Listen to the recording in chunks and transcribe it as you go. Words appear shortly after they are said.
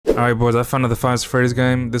Alright boys, I found another Five Freddy's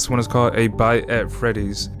game. This one is called A Bite at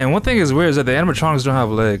Freddy's. And one thing is weird is that the animatronics don't have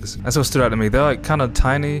legs. That's what stood out to me. They're like kind of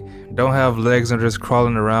tiny, don't have legs, and they're just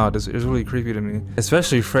crawling around. It's really creepy to me.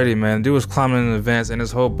 Especially Freddy, man. Dude was climbing in the vents and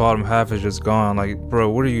his whole bottom half is just gone. Like, bro,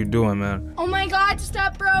 what are you doing, man? Oh my god,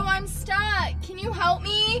 stop, bro. I'm stuck. Can you help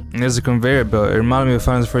me? And there's a conveyor belt. It reminded me of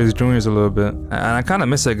Five Freddy's Juniors a little bit. And I kind of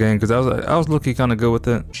miss that game because I was looking kind of good with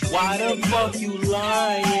it. Why the fuck you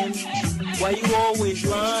lying? Why you always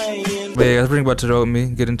lying? But yeah, let's bring it back to the old me,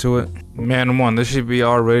 get into it. Man one, this should be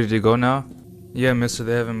all ready to go now. Yeah, mister,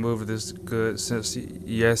 they haven't moved this good since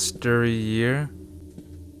yesteryear.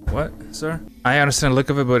 What, sir? I understand the look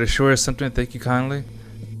of it, but it sure is something. Thank you kindly.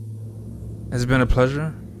 It's been a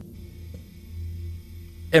pleasure.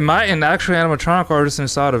 Am I an actual animatronic or just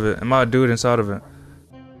inside of it? Am I a dude inside of it?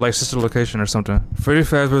 Like sister location or something. Freddy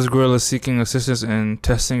Fazbear's Grill is seeking assistance in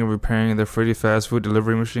testing and repairing their Freddy fast food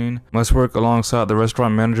delivery machine. Must work alongside the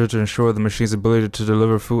restaurant manager to ensure the machine's ability to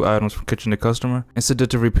deliver food items from kitchen to customer.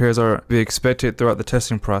 Incidental repairs are to be expected throughout the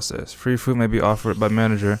testing process. Free food may be offered by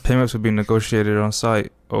manager. Payments will be negotiated on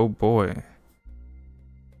site. Oh boy.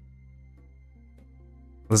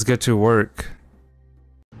 Let's get to work.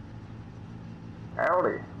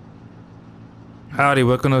 Howdy. Howdy,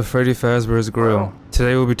 welcome to Freddy Fazbear's Grill.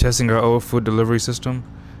 Today we'll be testing our old food delivery system.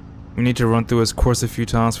 We need to run through its course a few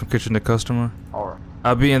times from kitchen to customer. Alright.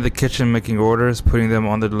 I'll be in the kitchen making orders, putting them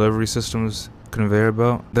on the delivery system's conveyor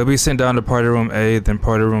belt. They'll be sent down to party room A, then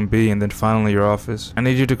party room B, and then finally your office. I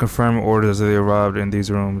need you to confirm orders as they arrived in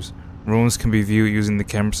these rooms. Rooms can be viewed using the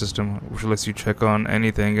camera system, which lets you check on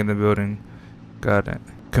anything in the building. Got it.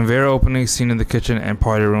 Conveyor openings seen in the kitchen and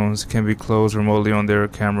party rooms can be closed remotely on their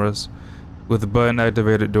cameras with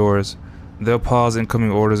button-activated doors. They'll pause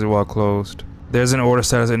incoming orders while closed. There's an order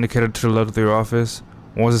status indicator to the left of your office.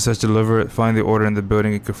 Once it says deliver, find the order in the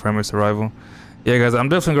building and confirm its arrival. Yeah guys, I'm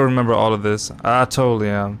definitely gonna remember all of this. I totally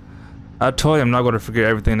am. I totally am not gonna forget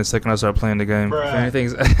everything the second I start playing the game.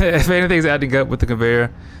 If anything's adding up with the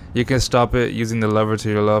conveyor, you can stop it using the lever to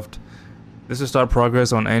your left. This will start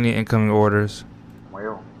progress on any incoming orders.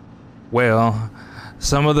 Well,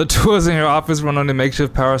 some of the tools in your office run on the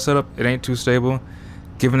makeshift power setup. It ain't too stable.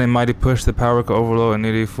 Given a mighty push, the power could overload and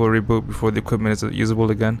need a full reboot before the equipment is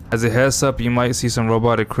usable again. As a heads up, you might see some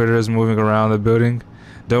robotic critters moving around the building.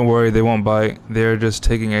 Don't worry, they won't bite. They're just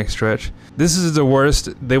taking a stretch. This is the worst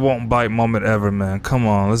they won't bite moment ever, man. Come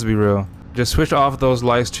on, let's be real. Just switch off those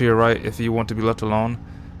lights to your right if you want to be left alone.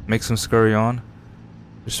 Make some scurry on.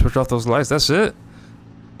 Just switch off those lights, that's it.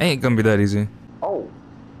 Ain't gonna be that easy.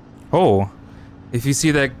 Oh, if you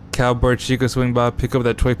see that cowboy Chica swing by, pick up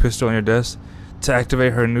that toy pistol on your desk to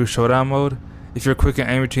activate her new showdown mode. If you're quick and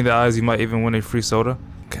aim between the eyes, you might even win a free soda.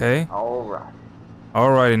 Okay. Alright.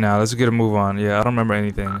 Alrighty now, let's get a move on. Yeah, I don't remember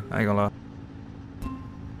anything. I ain't gonna lie.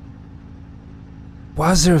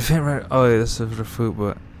 Why is there a vent right? Oh yeah, this is for the food,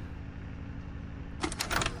 but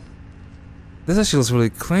this actually looks really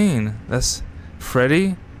clean. That's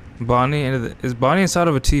Freddy, Bonnie, and is Bonnie inside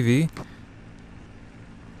of a TV?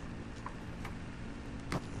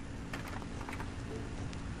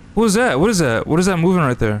 What is that? What is that? What is that moving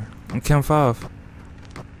right there? I'm cam 5.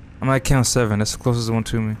 I'm at cam 7. That's the closest one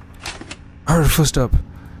to me. I heard a footstep.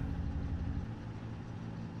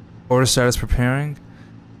 Order status preparing.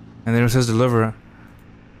 And then it says deliver.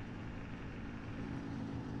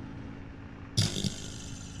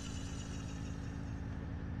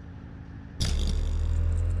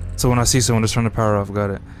 So when I see someone, just turn the power off. Got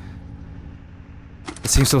it. It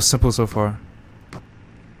seems so simple so far.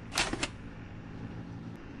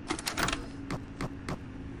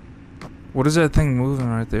 What is that thing moving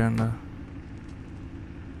right there in the...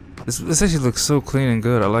 This actually looks so clean and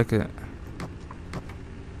good. I like it.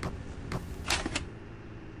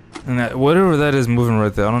 And that, whatever that is moving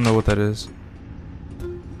right there, I don't know what that is.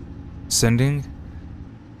 Sending?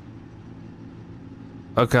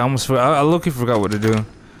 Okay, I almost forgot. I low-key forgot what to do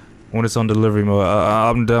when it's on delivery mode.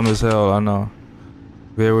 I'm dumb as hell, I know.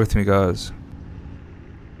 Bear with me, guys.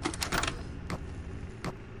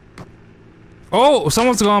 Oh,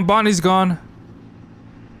 someone's gone. Bonnie's gone.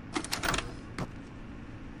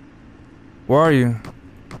 Where are you?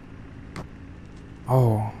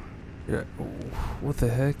 Oh, yeah. What the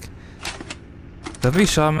heck? Don't be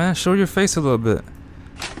shy, man. Show your face a little bit.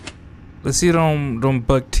 Let's see them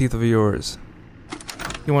buck teeth of yours.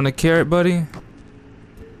 You want a carrot, buddy?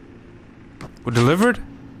 We're delivered?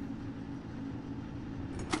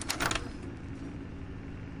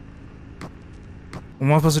 What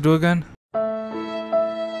am I supposed to do again?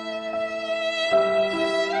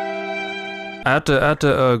 I have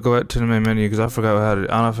to go out to the main menu because I forgot how to.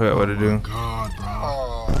 I forgot what to do. God, bro.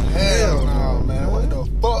 Oh hell no, man! What the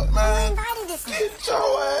fuck? Get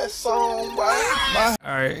your ass on, boy.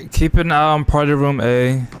 Alright, keep an eye on party room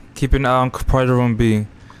A. Keep an eye on party room B.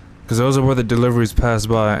 Because those are where the deliveries pass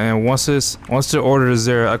by. And once the order is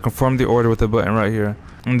there, I confirm the order with the button right here.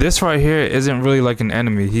 And this right here isn't really like an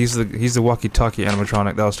enemy. He's the walkie-talkie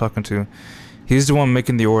animatronic that I was talking to. He's the one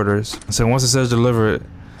making the orders. So once it says deliver it,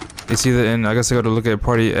 it's either in, I guess I gotta look at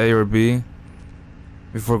party A or B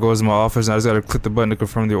before it goes to my office, and I just gotta click the button to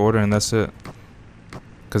confirm the order, and that's it.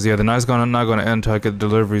 Cause yeah, the night's not gonna end until I get the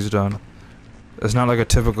deliveries done. It's not like a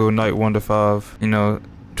typical night 1 to 5, you know,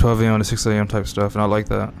 12 AM to 6 AM type stuff, and I like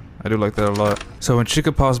that. I do like that a lot. So when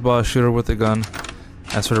Chica pops by, I shoot her with the gun.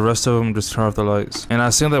 As for the rest of them, just turn off the lights. And I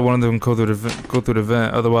assume that one of them go through the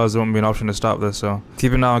vent, otherwise there won't be an option to stop this, so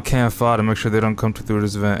keep an eye on Cam 5 to make sure they don't come through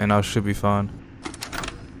this vent, and I should be fine.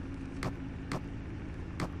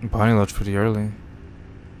 Bonnie left pretty early.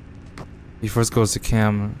 He first goes to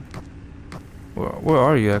Cam. Where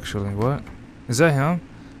are you actually? What? Is that him?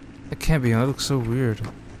 It can't be him. That looks so weird.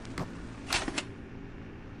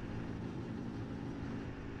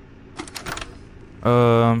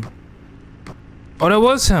 Oh, that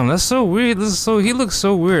was him. That's so weird. He looks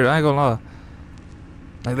so weird. I ain't gonna lie.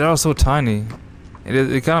 Like, they're all so tiny.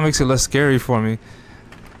 It kind of makes it less scary for me.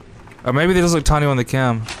 Or maybe they just look tiny on the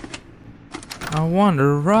cam. I want to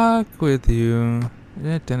rock with you.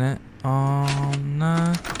 All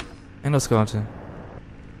night. And let's go on to.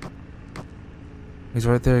 He's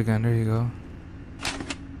right there again. There you go.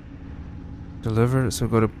 Deliver. So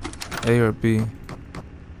go to A or B.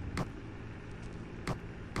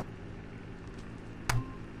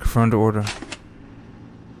 Confirm the order.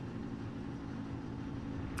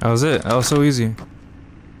 That was it. That was so easy.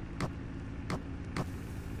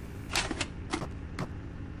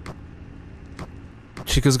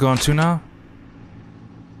 Chica's gone too now?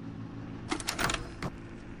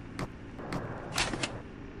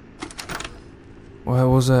 What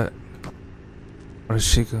was that?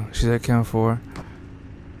 Where's Chica? She's at cam 4.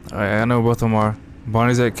 Alright, I know both of them are.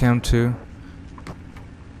 Bonnie's at cam 2.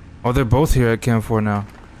 Oh, they're both here at cam 4 now.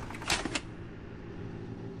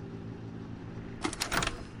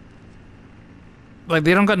 Like,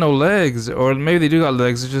 they don't got no legs, or maybe they do got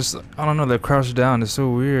legs, it's just, I don't know, they're crouched down. It's so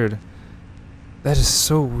weird. That is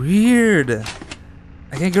so weird.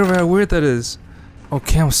 I can't get over how weird that is. Oh,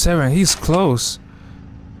 cam 7, he's close.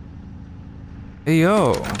 Hey,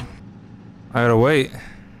 yo. I gotta wait.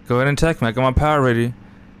 Go ahead and tech me, I got my power ready.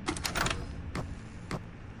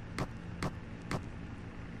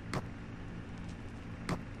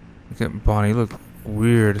 Look at Bonnie, you look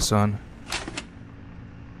weird, son.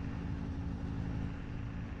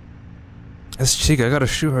 That's Chica, I gotta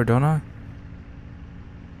shoot her, don't I?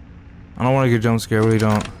 I don't want to get jump scared, I really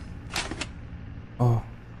don't. Oh.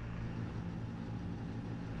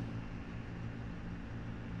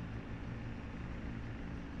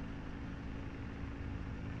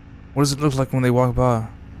 What does it look like when they walk by?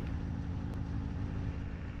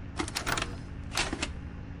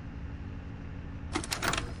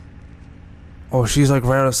 Oh, she's like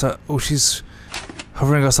right outside. Oh, she's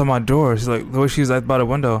hovering outside my door. She's like, the way she's right by the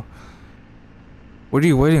window. What are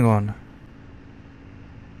you waiting on?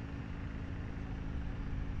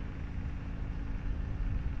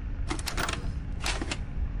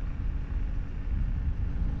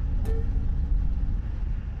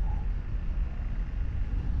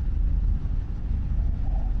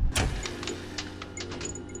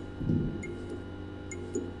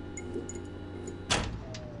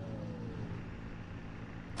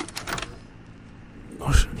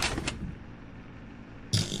 Oh, shit.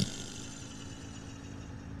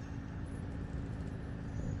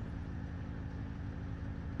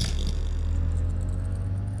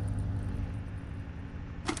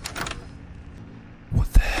 What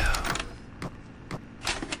the hell?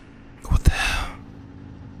 What the hell?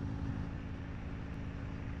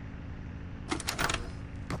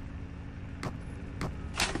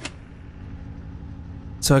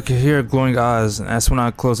 So I could hear glowing eyes, and that's when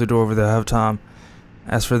I close the door over there. I have time.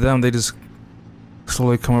 As for them, they just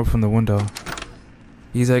slowly come up from the window.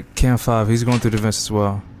 He's at cam 5. He's going through the vents as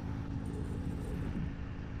well.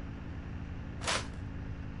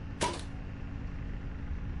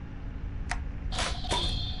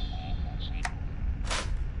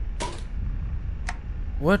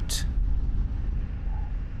 What?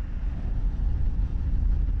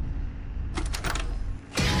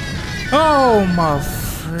 Oh my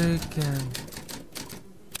freaking.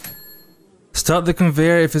 Stop the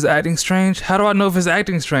conveyor if it's acting strange? How do I know if it's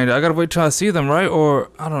acting strange? I gotta wait till I see them, right?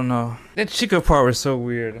 Or, I don't know. That Chica part was so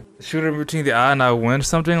weird. Shoot him between the eye and I win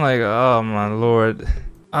something? Like, oh my lord.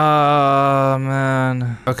 Ah,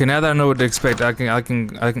 man. Okay, now that I know what to expect, I can.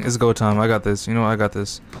 It's go time. I got this. You know what? I got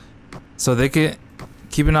this. So they can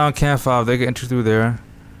keep an eye on Cam 5. They can enter through there.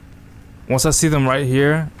 Once I see them right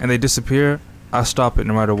here and they disappear, I stop it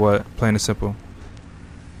no matter what. Plain and simple.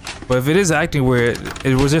 But if it is acting weird,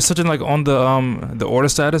 was there something like on the order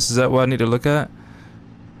status? Is that what I need to look at?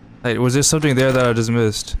 Like, was there something there that I just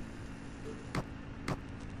missed?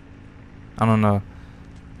 I don't know.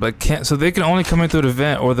 But so they can only come in through the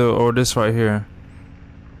vent or this right here.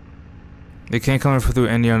 They can't come in through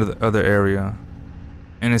any other area.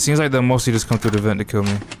 And it seems like they'll mostly just come through the vent to kill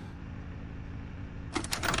me.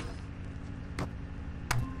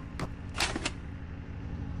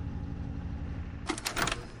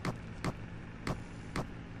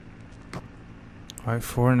 Alright,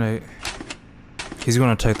 4 and 8. He's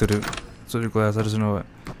gonna attack through the glass, I just know it.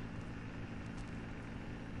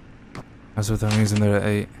 That's what that means in there at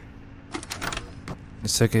 8. The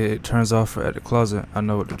second it turns off at the closet, I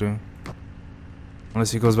know what to do.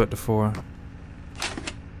 Unless he goes back to 4.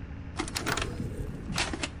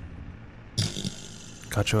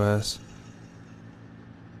 Got your ass.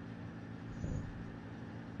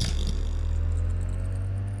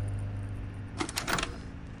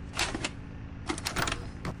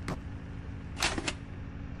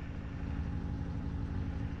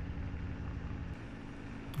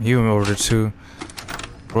 He went over to 2.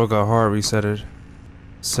 Bro got hard resetted.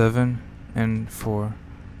 7 and 4.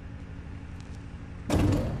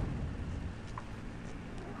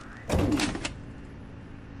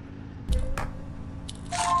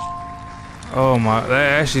 Oh my,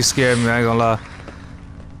 that actually scared me, I ain't gonna lie.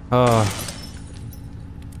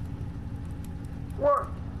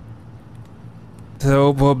 The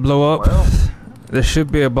old bulb blow up. Well, there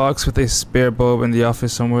should be a box with a spare bulb in the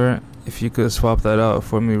office somewhere. If you could swap that out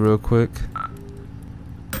for me real quick.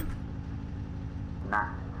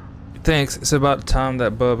 Thanks, it's about time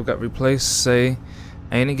that bulb got replaced. Say,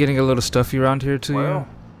 ain't it getting a little stuffy around here to you?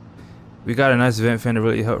 We got a nice vent fan to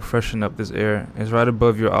really help freshen up this air. It's right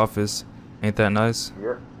above your office. Ain't that nice?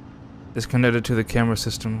 Yeah. It's connected to the camera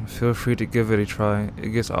system. Feel free to give it a try. It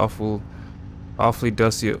gets awfully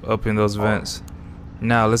dusty up in those vents.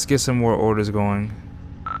 Now, let's get some more orders going.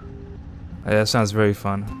 Yeah, that sounds very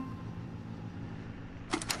fun.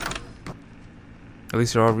 At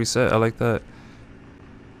least they're all reset. I like that.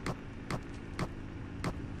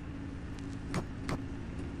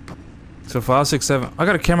 So 5, 6, 7. I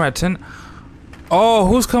got a camera at 10. Oh,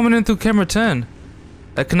 who's coming in through camera 10?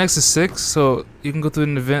 That connects to 6, so you can go through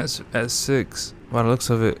the events at 6. By the looks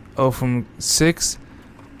of it. Oh, from 6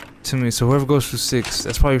 to me. So whoever goes through 6,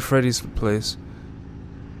 that's probably Freddy's place.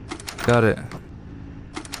 Got it.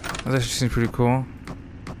 That actually seems pretty cool.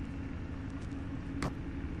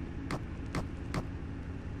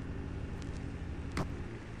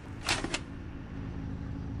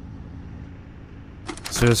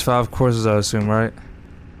 So there's 5 courses, I assume, right?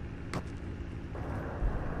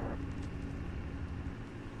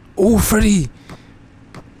 Oh, Freddy!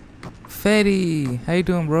 Freddy! How you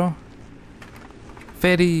doing, bro?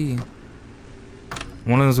 Freddy!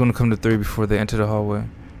 One of them's gonna come to 3 before they enter the hallway.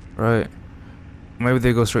 Right. Maybe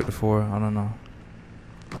they go straight to 4. I don't know.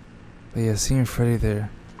 But yeah, seeing Freddy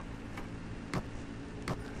there.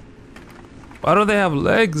 Why don't they have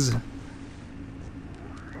legs?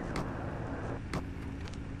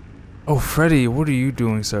 Oh, Freddy, what are you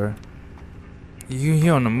doing, sir? He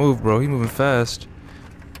on the move, bro. He moving fast.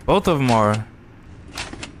 Both of them are.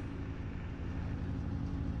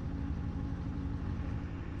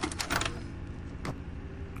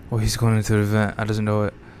 Oh, he's going into the vent. I doesn't know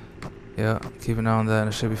it. Yeah, keep an eye on that and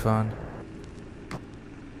it should be fine.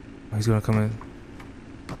 Oh, he's gonna come in.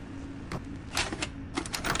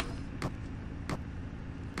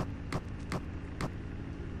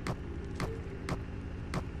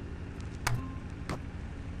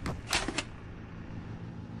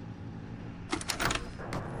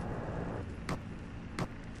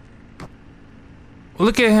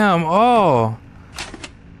 Look at him. Oh,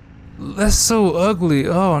 that's so ugly.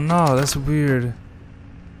 Oh no, that's weird.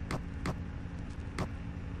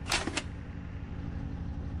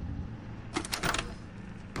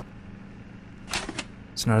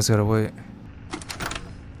 So now I just gotta wait.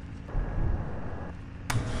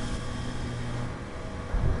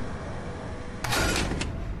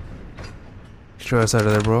 Get your ass out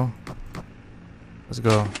of there, bro. Let's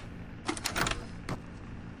go.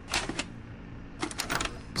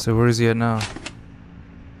 So where is he at now?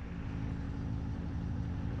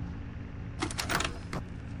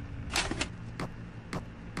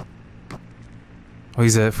 Oh,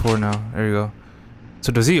 he's at 4 now. There you go.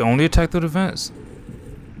 So does he only attack through the vents?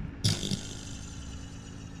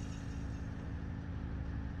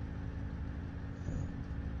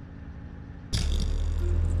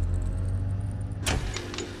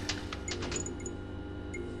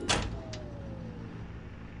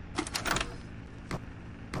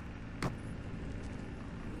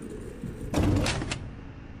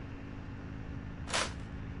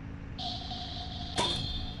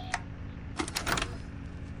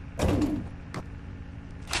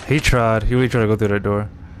 He tried. He really tried to go through that door.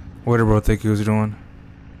 What did bro think he was doing?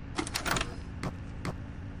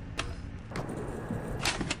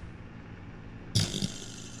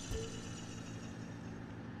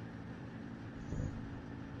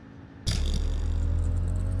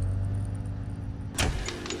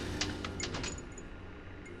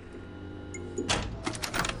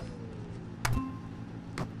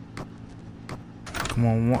 Come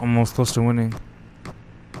on, I'm almost close to winning.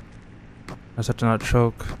 I just have to not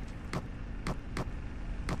choke.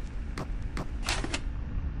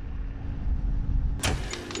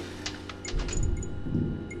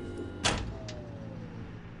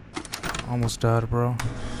 Almost died, bro.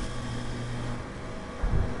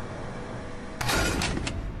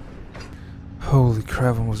 Holy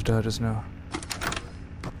crap, almost died just now.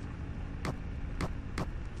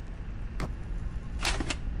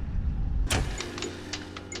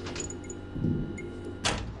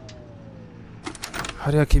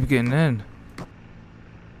 How do I keep getting in?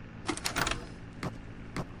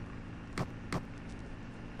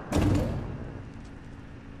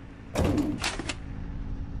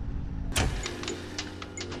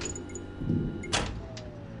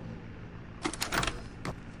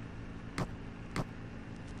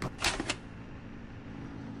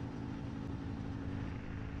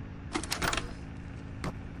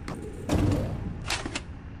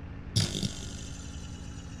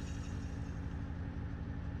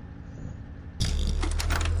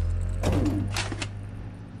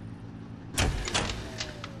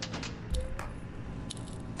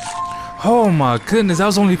 Oh my goodness, that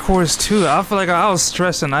was only course 2. I feel like I was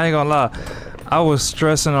stressing, I ain't gonna lie. I was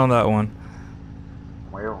stressing on that one.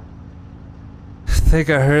 Well, I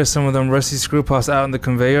think I heard some of them rusty screw pops out in the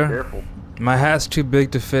conveyor. careful. My hat's too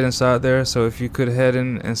big to fit inside there, so if you could head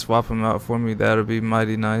in and swap them out for me, that would be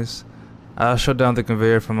mighty nice. I'll shut down the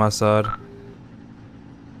conveyor from my side.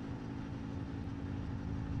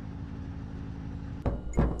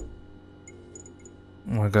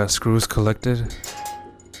 Oh my god, screws collected.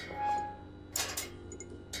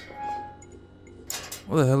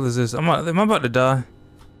 What the hell is this? Am I about to die?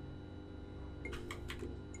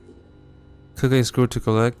 Cook a screw to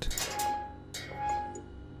collect.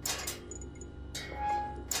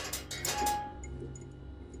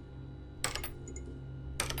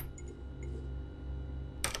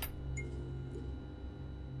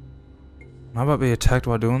 Am I about to be attacked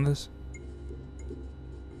while doing this?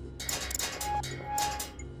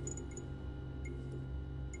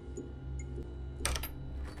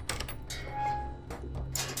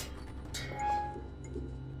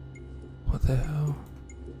 What the hell?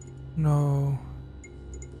 No.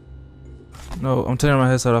 No, I'm taking my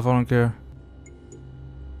headset off, I don't care.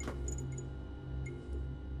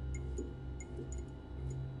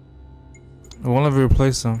 I won't let me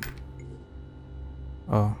replace them.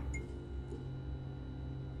 Oh.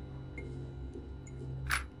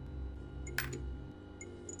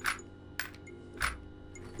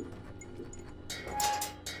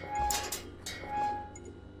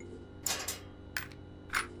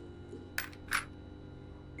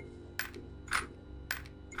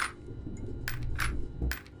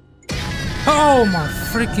 Oh my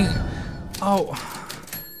freaking! Oh,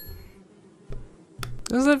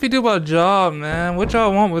 just let me do my job, man. What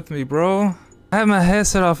y'all want with me, bro? I had my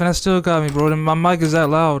headset off and that still got me, bro. And my mic is that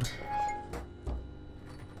loud.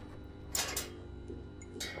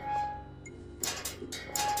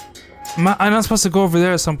 I'm not supposed to go over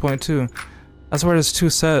there at some point too. That's where there's 2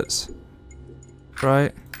 sets,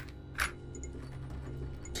 right?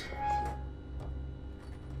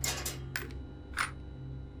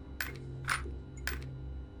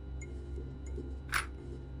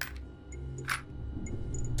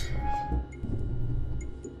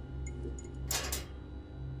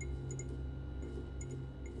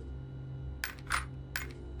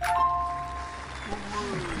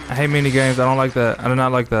 I hate mini games. I don't like that. I do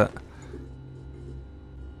not like that.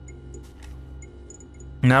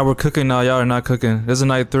 Now we're cooking. Now y'all are not cooking. This is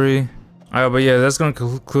night 3. Alright, but yeah, that's gonna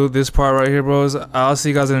conclude this part right here, bros. I'll see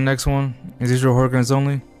you guys in the next one. As usual, horror games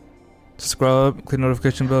only. Subscribe, click the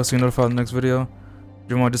notification bell so you're notified of the next video.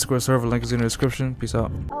 Join my Discord server, link is in the description. Peace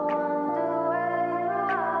out.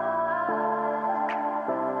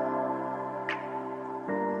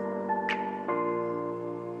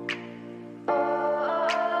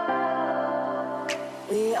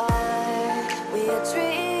 We are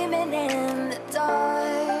dreaming in the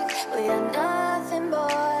dark. We are nothing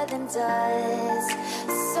more than dust.